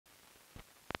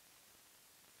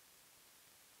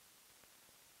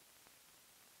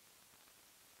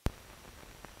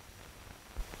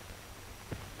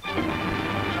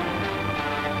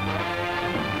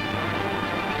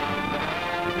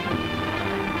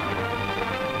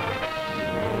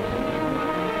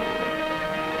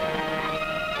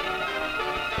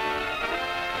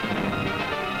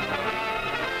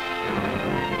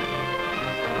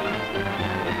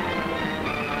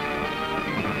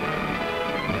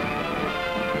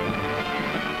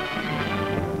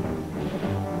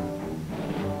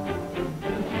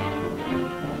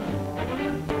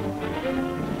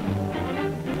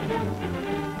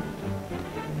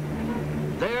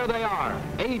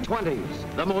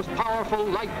A-20s, the most powerful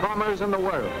light bombers in the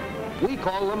world. We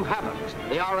call them Havocs.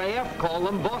 The RAF call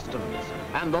them Bostons.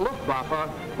 And the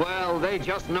Luftwaffe, well, they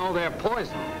just know they're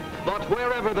poison. But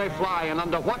wherever they fly and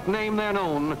under what name they're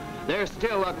known, they're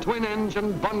still a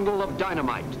twin-engine bundle of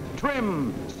dynamite.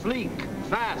 Trim, sleek,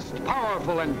 fast,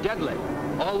 powerful, and deadly.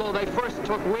 Although they first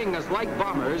took wing as light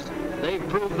bombers, they've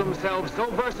proved themselves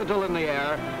so versatile in the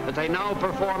air that they now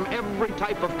perform every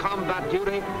type of combat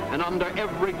duty and under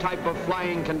every type of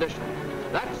flying condition.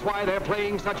 That's why they're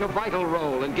playing such a vital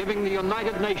role in giving the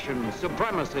United Nations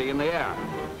supremacy in the air.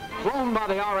 Flown by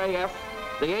the RAF,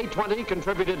 the A-20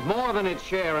 contributed more than its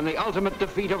share in the ultimate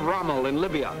defeat of Rommel in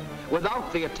Libya.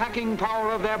 Without the attacking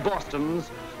power of their Bostons,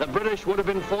 the British would have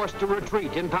been forced to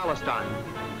retreat in Palestine.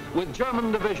 With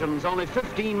German divisions only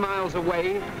 15 miles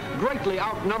away, greatly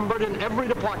outnumbered in every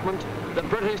department, the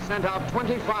British sent out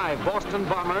 25 Boston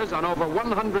bombers on over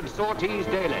 100 sorties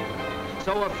daily.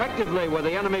 So effectively were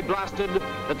the enemy blasted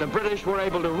that the British were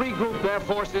able to regroup their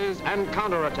forces and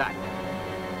counterattack.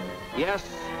 Yes,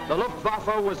 the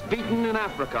Luftwaffe was beaten in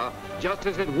Africa, just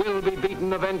as it will be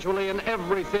beaten eventually in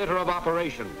every theater of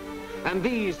operation. And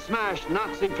these smashed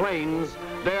Nazi planes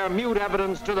bear mute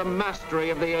evidence to the mastery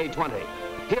of the A-20.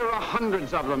 Here are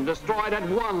hundreds of them destroyed at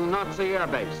one Nazi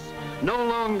airbase, no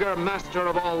longer master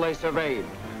of all they surveyed,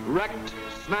 wrecked,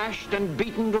 smashed, and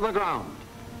beaten to the ground.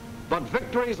 But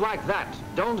victories like that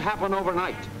don't happen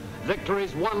overnight.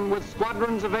 Victories won with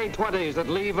squadrons of A-20s that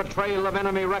leave a trail of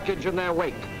enemy wreckage in their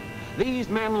wake. These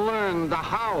men learned the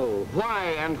how,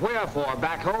 why, and wherefore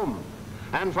back home.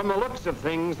 And from the looks of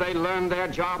things, they learned their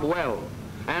job well.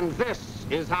 And this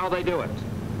is how they do it.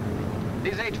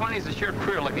 These A-20s are sure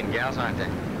queer-looking gals, aren't they?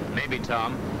 Maybe,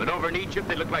 Tom, but over in Egypt,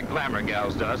 they look like glamour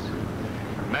gals to us.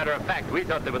 Matter of fact, we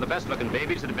thought they were the best-looking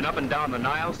babies that had been up and down the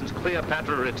Nile since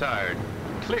Cleopatra retired.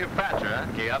 Cleopatra,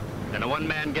 huh? Yep, and a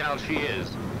one-man gal she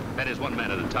is. That is, one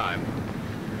man at a time.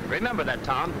 Remember that,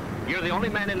 Tom. You're the only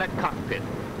man in that cockpit.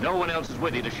 No one else is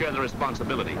with you to share the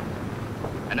responsibility.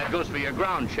 And that goes for your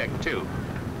ground check, too.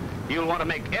 You'll want to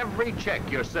make every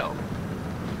check yourself.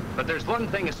 But there's one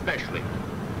thing especially.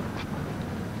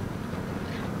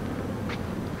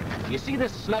 You see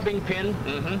this snubbing pin?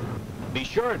 Mm-hmm. Be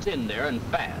sure it's in there and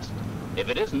fast. If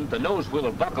it isn't, the nose wheel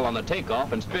will buckle on the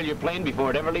takeoff and spill your plane before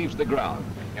it ever leaves the ground.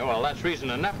 Yeah, well, that's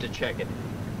reason enough to check it.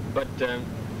 But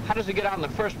how does it get out in the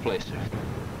first place, sir?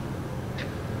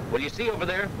 Well, you see over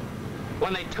there?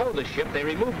 When they tow the ship, they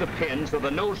remove the pin so the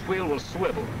nose wheel will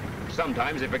swivel.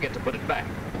 Sometimes they forget to put it back.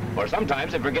 Or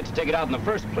sometimes they forget to take it out in the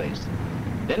first place.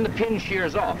 Then the pin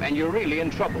shears off, and you're really in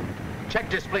trouble. Check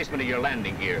displacement of your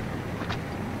landing gear.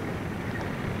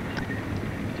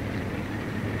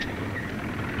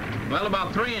 Well,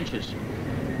 about 3 inches.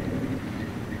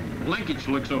 Linkage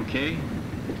looks okay.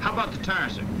 How about the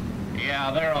tires, sir?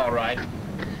 Yeah, they're all right.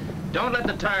 Don't let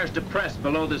the tires depress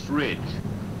below this ridge.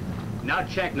 Now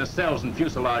check nacelles and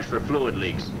fuselage for fluid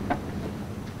leaks.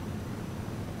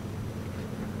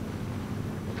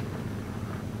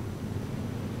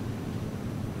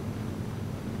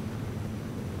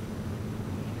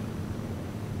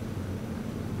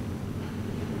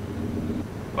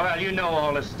 Well, you know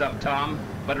all this stuff, Tom.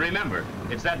 But remember,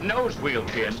 it's that nose wheel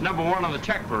pin. It's number 1 on the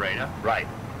check parade, huh? Right.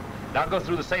 Now go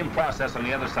through the same process on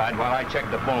the other side while I check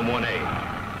the foam 1A.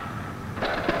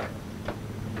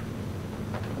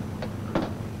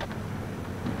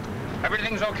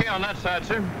 Everything's okay on that side,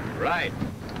 sir? Right.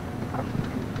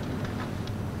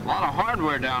 A lot of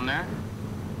hardware down there.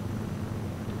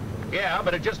 Yeah,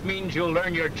 but it just means you'll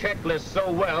learn your checklist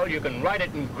so well you can write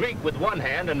it in Greek with one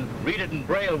hand and read it in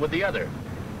Braille with the other.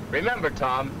 Remember,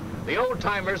 Tom, the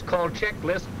old-timers call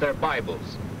checklists their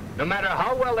Bibles. No matter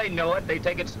how well they know it, they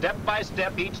take it step by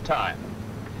step each time.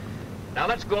 Now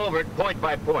let's go over it point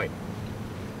by point.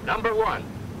 Number 1,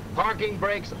 parking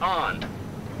brakes on.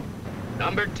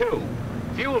 Number 2,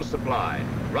 fuel supply.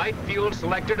 Right fuel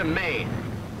selector to main.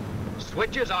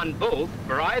 Switches on both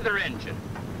for either engine.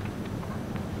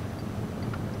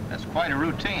 That's quite a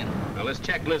routine. Well, this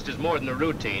checklist is more than a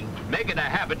routine. Make it a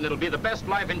habit and it'll be the best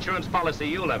life insurance policy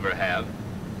you'll ever have.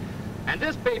 And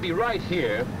this baby right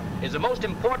here is the most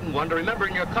important one to remember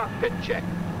in your cockpit check.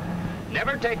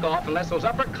 Never take off unless those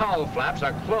upper cowl flaps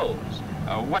are closed.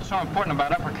 What's so important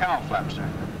about upper cowl flaps, sir?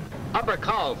 Upper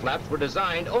cowl flaps were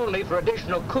designed only for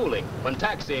additional cooling when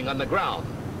taxiing on the ground.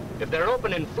 If they're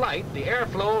open in flight, the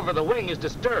airflow over the wing is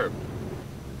disturbed.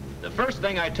 The first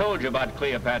thing I told you about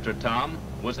Cleopatra, Tom,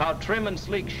 was how trim and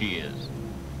sleek she is.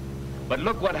 But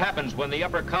look what happens when the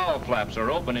upper cowl flaps are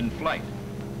open in flight.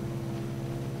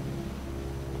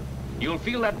 You'll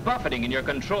feel that buffeting in your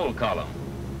control column,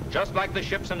 just like the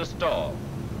ship's in a stall.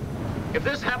 If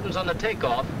this happens on the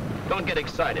takeoff, Don't get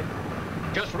excited.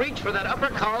 Just reach for that upper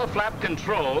cowl flap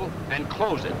control and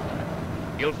close it.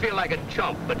 You'll feel like a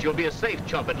chump, but you'll be a safe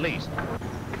chump at least.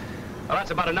 Well,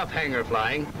 that's about enough hangar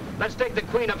flying. Let's take the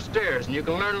Queen upstairs and you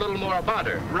can learn a little more about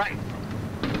her. Right.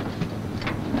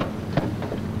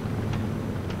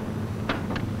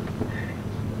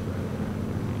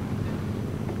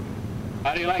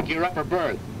 How do you like your upper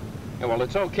berth? Yeah, well,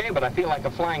 it's okay, but I feel like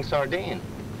a flying sardine.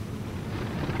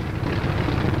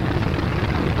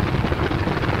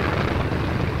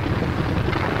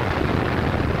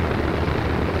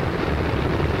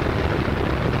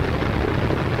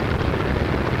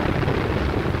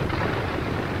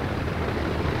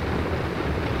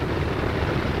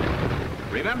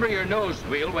 Remember your nose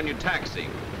wheel when you taxi.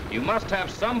 You must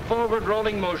have some forward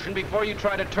rolling motion before you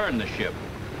try to turn the ship.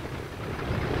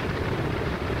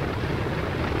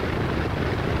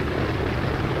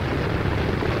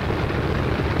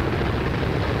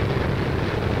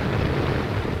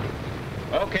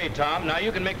 Okay, Tom, now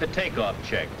you can make the takeoff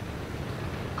check.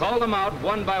 Call them out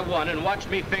one by one and watch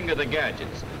me finger the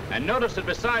gadgets. And notice that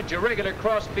besides your regular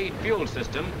cross-feed fuel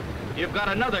system, you've got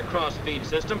another cross-feed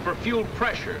system for fuel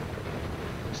pressure.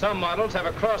 Some models have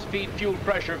a cross-feed fuel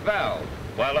pressure valve,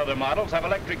 while other models have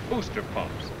electric booster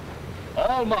pumps.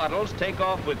 All models take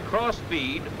off with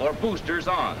cross-feed or boosters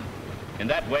on. In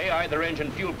that way, either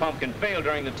engine fuel pump can fail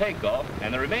during the takeoff,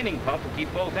 and the remaining pump will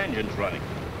keep both engines running.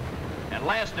 And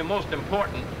last and most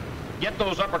important, get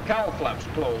those upper cowl flaps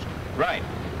closed. Right.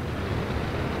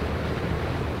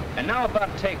 And now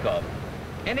about takeoff.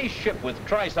 Any ship with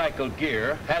tricycle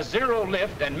gear has zero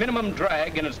lift and minimum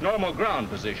drag in its normal ground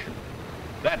position.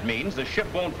 That means the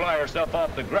ship won't fly herself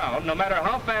off the ground no matter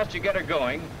how fast you get her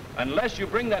going, unless you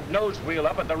bring that nose wheel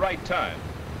up at the right time.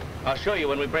 I'll show you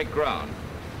when we break ground.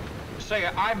 Say,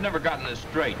 I've never gotten this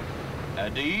straight.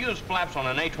 Do you use flaps on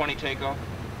an A-20 takeoff?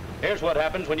 Here's what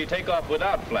happens when you take off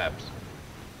without flaps.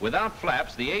 Without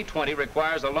flaps, the A-20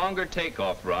 requires a longer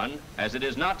takeoff run, as it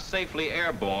is not safely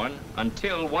airborne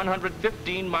until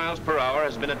 115 miles per hour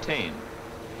has been attained.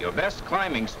 Your best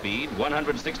climbing speed,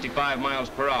 165 miles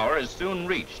per hour, is soon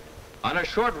reached. On a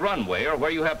short runway or where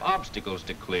you have obstacles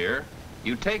to clear,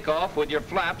 you take off with your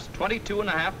flaps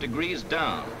 22.5 degrees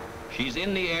down. She's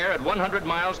in the air at 100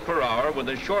 miles per hour with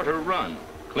a shorter run,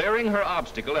 clearing her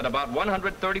obstacle at about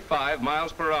 135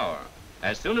 miles per hour.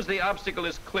 As soon as the obstacle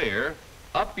is clear,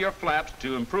 up your flaps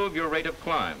to improve your rate of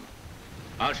climb.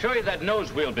 I'll show you that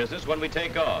nose wheel business when we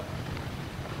take off.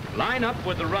 Line up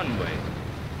with the runway.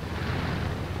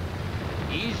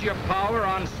 Ease your power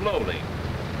on slowly.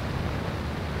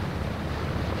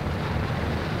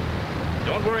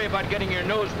 Don't worry about getting your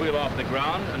nose wheel off the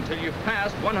ground until you've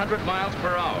passed 100 miles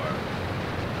per hour.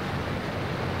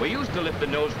 We used to lift the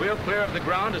nose wheel clear of the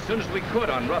ground as soon as we could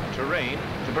on rough terrain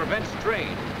to prevent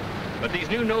strain. But these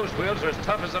new nose wheels are as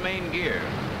tough as the main gear.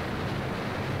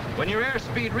 When your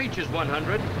airspeed reaches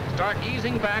 100, start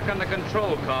easing back on the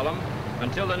control column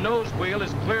until the nose wheel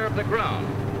is clear of the ground.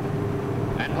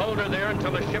 And hold her there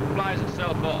until the ship flies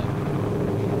itself off.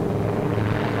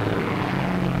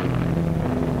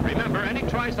 Remember, any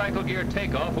tricycle gear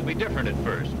takeoff will be different at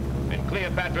first. And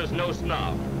Cleopatra's no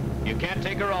snob. You can't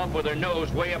take her off with her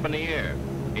nose way up in the air.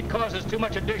 It causes too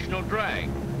much additional drag,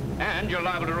 and you're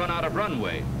liable to run out of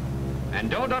runway. And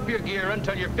don't up your gear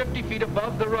until you're 50 feet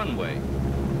above the runway.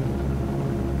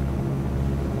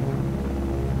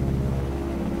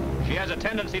 She has a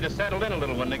tendency to settle in a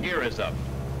little when the gear is up.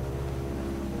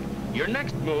 Your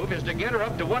next move is to get her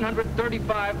up to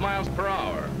 135 miles per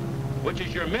hour, which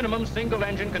is your minimum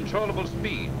single-engine controllable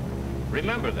speed.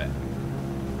 Remember that.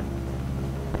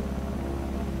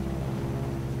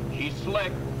 She's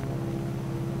slick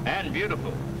and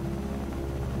beautiful.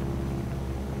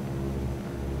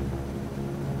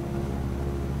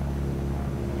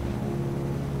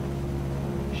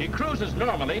 She cruises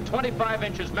normally 25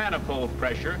 inches manifold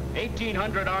pressure,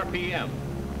 1800 RPM.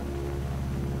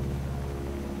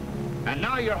 And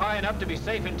now you're high enough to be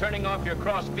safe in turning off your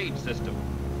cross-feed system.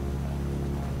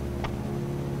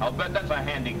 I'll bet that's a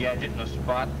handy gadget in a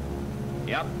spot.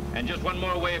 Yep, and just one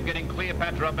more way of getting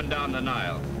Cleopatra up and down the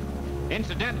Nile.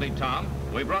 Incidentally, Tom,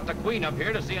 we brought the Queen up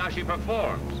here to see how she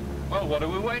performs. Well, what are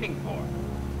we waiting for?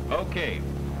 Okay,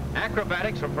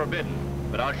 acrobatics are forbidden,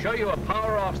 but I'll show you a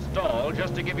power-off stall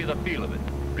just to give you the feel of it.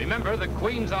 Remember, the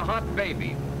Queen's a hot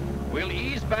baby. We'll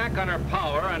ease back on her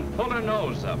power and pull her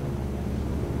nose up.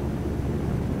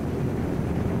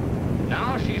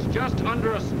 Now she's just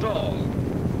under a stall.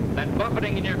 That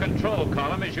buffeting in your control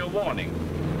column is your warning.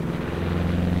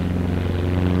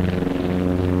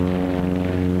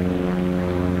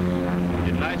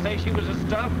 Didn't I say she was a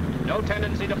stuff? No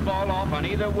tendency to fall off on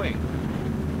either wing.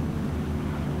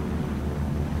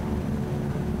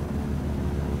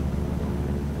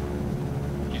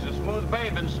 smooth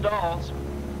babe in stalls.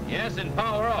 Yes, in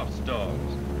power-off stalls.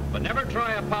 But never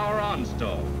try a power-on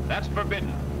stall. That's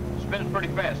forbidden. Spins pretty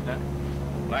fast, huh?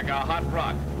 Like a hot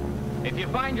rock. If you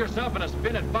find yourself in a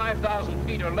spin at 5,000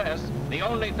 feet or less, the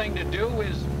only thing to do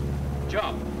is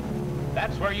jump.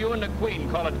 That's where you and the Queen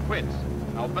call it quits.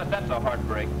 I'll bet that's a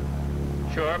heartbreak.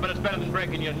 Sure, but it's better than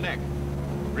breaking your neck.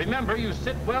 Remember, you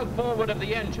sit well forward of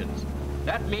the engines.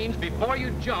 That means before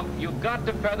you jump, you've got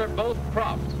to feather both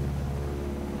props.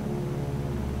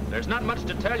 There's not much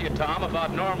to tell you, Tom,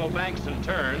 about normal banks and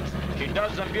turns. She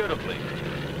does them beautifully.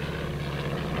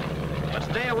 But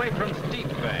stay away from steep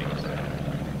banks.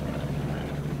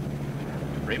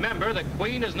 Remember, the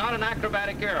Queen is not an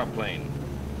acrobatic airplane.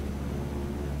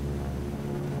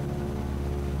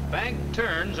 Bank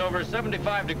turns over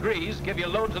 75 degrees give you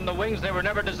loads in the wings they were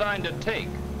never designed to take.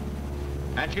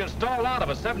 And she'll stall out of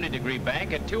a 70-degree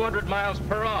bank at 200 miles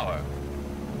per hour.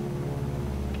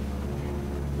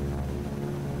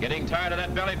 Getting tired of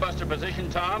that belly buster position,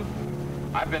 Tom?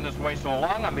 I've been this way so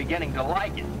long, I'm beginning to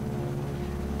like it.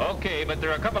 Okay, but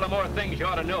there are a couple of more things you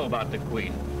ought to know about the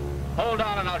Queen. Hold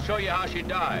on and I'll show you how she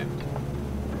dives.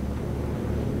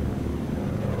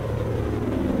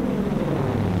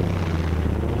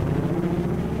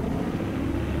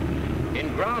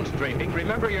 In ground strafing,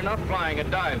 remember you're not flying a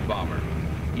dive bomber.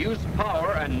 Use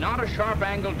power and not a sharp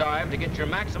angle dive to get your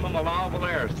maximum allowable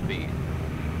airspeed.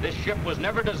 This ship was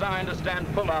never designed to stand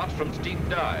pullouts from steep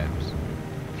dives.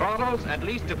 Throttles at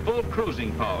least to full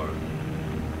cruising power.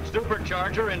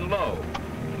 Supercharger in low.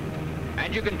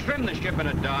 And you can trim the ship in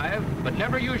a dive, but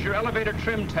never use your elevator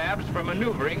trim tabs for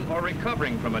maneuvering or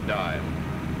recovering from a dive.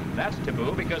 That's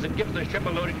taboo because it gives the ship a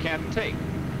load it can't take.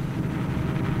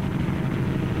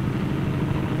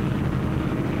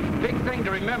 Big thing to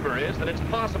remember is that it's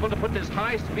possible to put this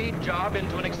high-speed job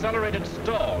into an accelerated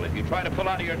stall if you try to pull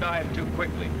out of your dive too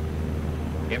quickly.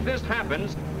 If this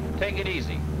happens, take it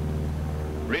easy.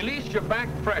 Release your back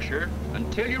pressure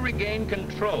until you regain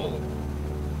control.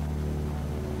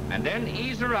 And then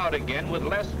ease her out again with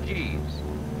less G's.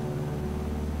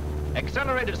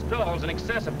 Accelerated stalls in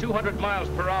excess of 200 miles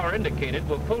per hour indicated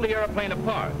will pull the airplane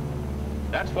apart.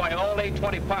 That's why all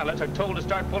A-20 pilots are told to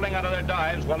start pulling out of their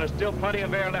dives while there's still plenty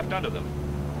of air left under them.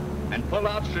 And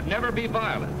pullouts should never be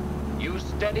violent. Use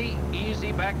steady,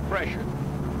 easy back pressure.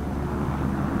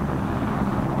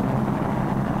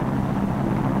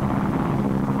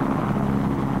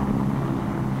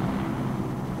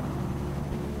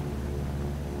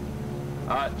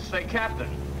 Say, Captain,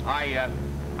 I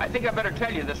think I better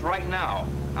tell you this right now.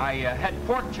 I had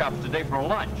pork chops today for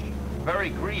lunch. Very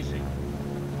greasy.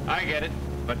 I get it,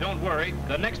 but don't worry.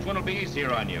 The next one will be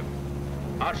easier on you.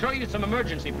 I'll show you some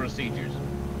emergency procedures.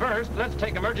 First, let's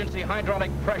take emergency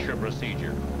hydraulic pressure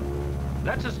procedure.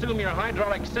 Let's assume your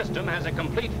hydraulic system has a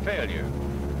complete failure.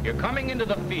 You're coming into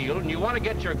the field and you want to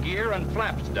get your gear and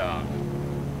flaps down.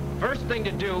 First thing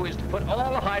to do is to put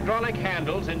all the hydraulic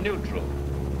handles in neutral.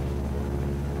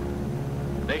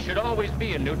 They should always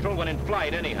be in neutral when in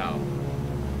flight anyhow.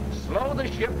 Slow the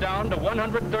ship down to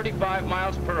 135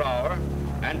 miles per hour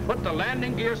and put the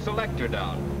landing gear selector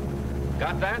down.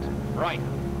 Got that? Right.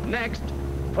 Next,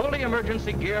 pull the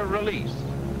emergency gear release.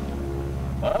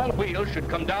 All wheels should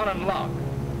come down and lock,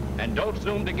 and don't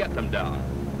zoom to get them down.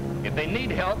 If they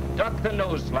need help, duck the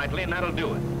nose slightly and that'll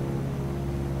do it.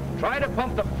 Try to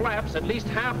pump the flaps at least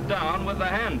half down with the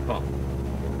hand pump.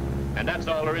 And that's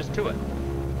all there is to it.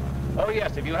 Oh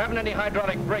yes, if you haven't any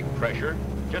hydraulic brake pressure,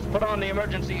 just put on the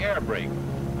emergency air brake,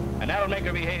 and that'll make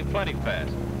her behave plenty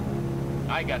fast.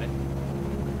 I got it.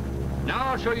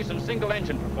 Now I'll show you some single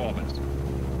engine performance.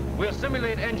 We'll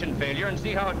simulate engine failure and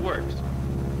see how it works.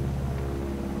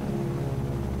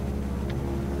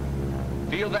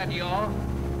 Feel that yaw?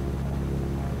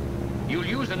 You'll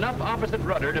use enough opposite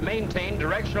rudder to maintain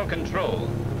directional control.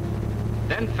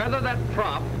 Then feather that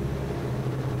prop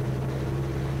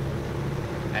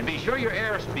and be sure your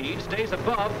airspeed stays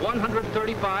above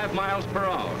 135 miles per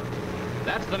hour.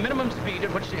 That's the minimum speed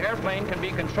at which the airplane can be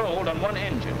controlled on one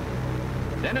engine.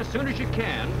 Then as soon as you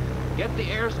can, get the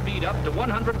airspeed up to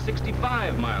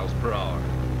 165 miles per hour.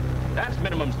 That's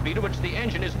minimum speed at which the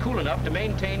engine is cool enough to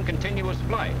maintain continuous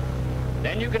flight.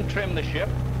 Then you can trim the ship,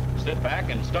 sit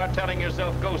back, and start telling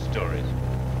yourself ghost stories.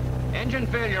 Engine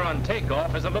failure on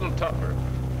takeoff is a little tougher.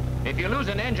 If you lose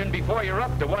an engine before you're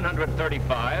up to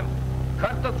 135,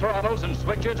 cut the throttles and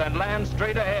switches and land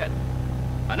straight ahead.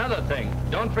 Another thing,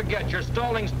 don't forget your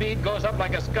stalling speed goes up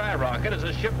like a skyrocket as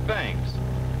the ship banks.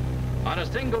 On a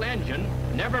single engine,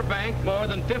 never bank more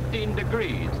than 15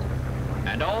 degrees.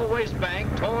 And always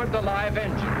bank toward the live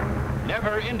engine,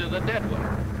 never into the dead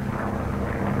one.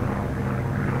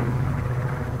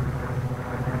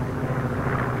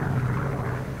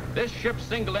 This ship's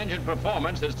single-engine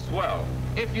performance is swell,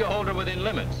 if you hold her within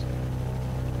limits.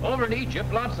 Over in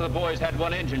Egypt, lots of the boys had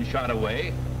one engine shot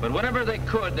away, but whenever they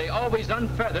could, they always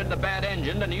unfeathered the bad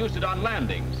engine and used it on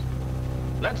landings.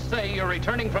 Let's say you're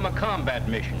returning from a combat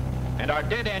mission, and our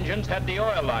dead engines had the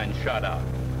oil lines shot out.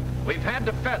 We've had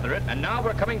to feather it, and now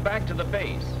we're coming back to the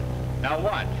base. Now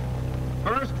watch.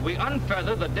 First, we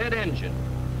unfeather the dead engine.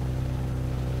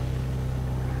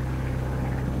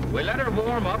 We let her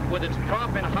warm up with its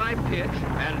prop in high pitch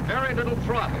and very little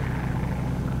throttle.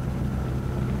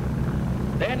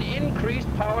 Then increase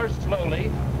power slowly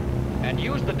and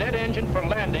use the dead engine for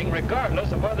landing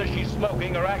regardless of whether she's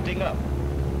smoking or acting up.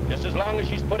 Just as long as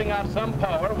she's putting out some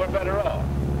power, we're better off.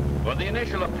 For the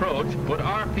initial approach, put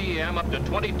RPM up to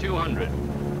 2200.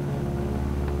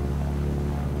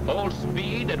 Hold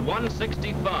speed at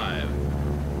 165.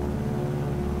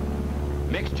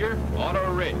 Mixture,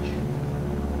 auto rich.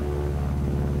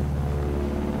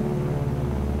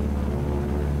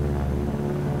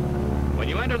 When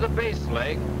you enter the base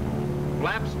leg,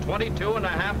 flaps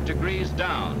 22.5 degrees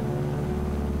down.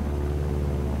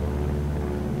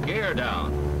 Gear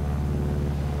down.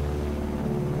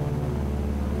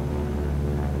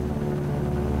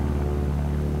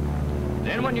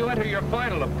 Then when you enter your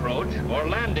final approach, or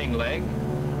landing leg,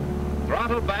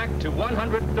 throttle back to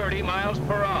 130 miles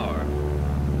per hour.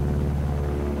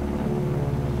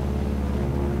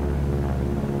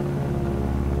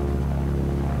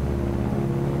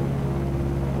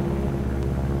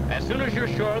 As soon as you're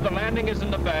sure the landing is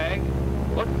in the bag,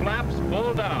 put flaps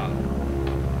full down.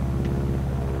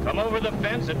 Come over the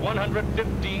fence at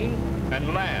 115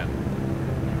 and land.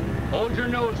 Hold your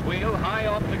nose wheel high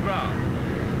off the ground.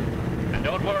 And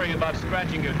don't worry about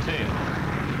scratching your tail.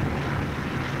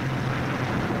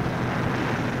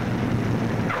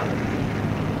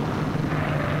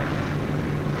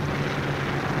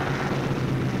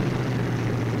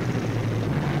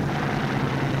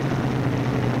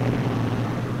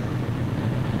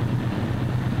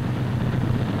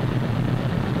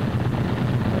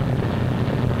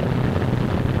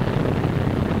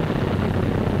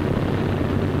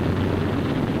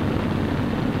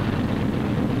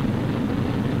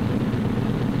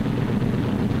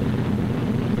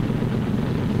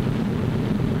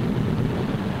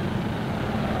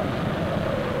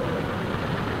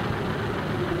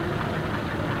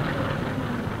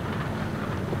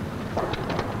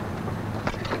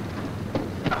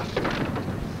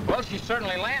 She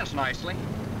certainly lands nicely.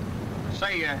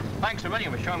 Say, thanks a million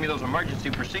for showing me those emergency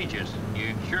procedures.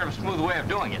 You sure have a smooth way of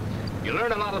doing it. You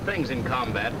learn a lot of things in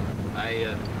combat.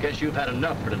 I guess you've had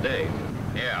enough for today.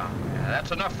 Yeah,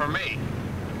 that's enough for me.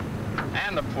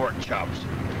 And the pork chops.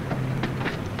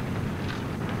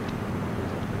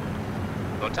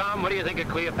 Well, Tom, what do you think of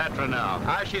Cleopatra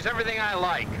now? She's everything I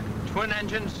like. Twin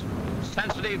engines,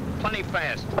 sensitive, plenty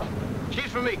fast.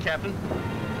 She's for me, Captain.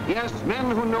 Yes,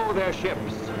 men who know their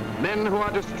ships, men who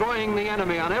are destroying the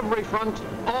enemy on every front,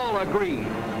 all agree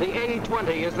the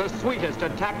A-20 is the sweetest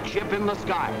attack ship in the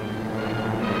sky.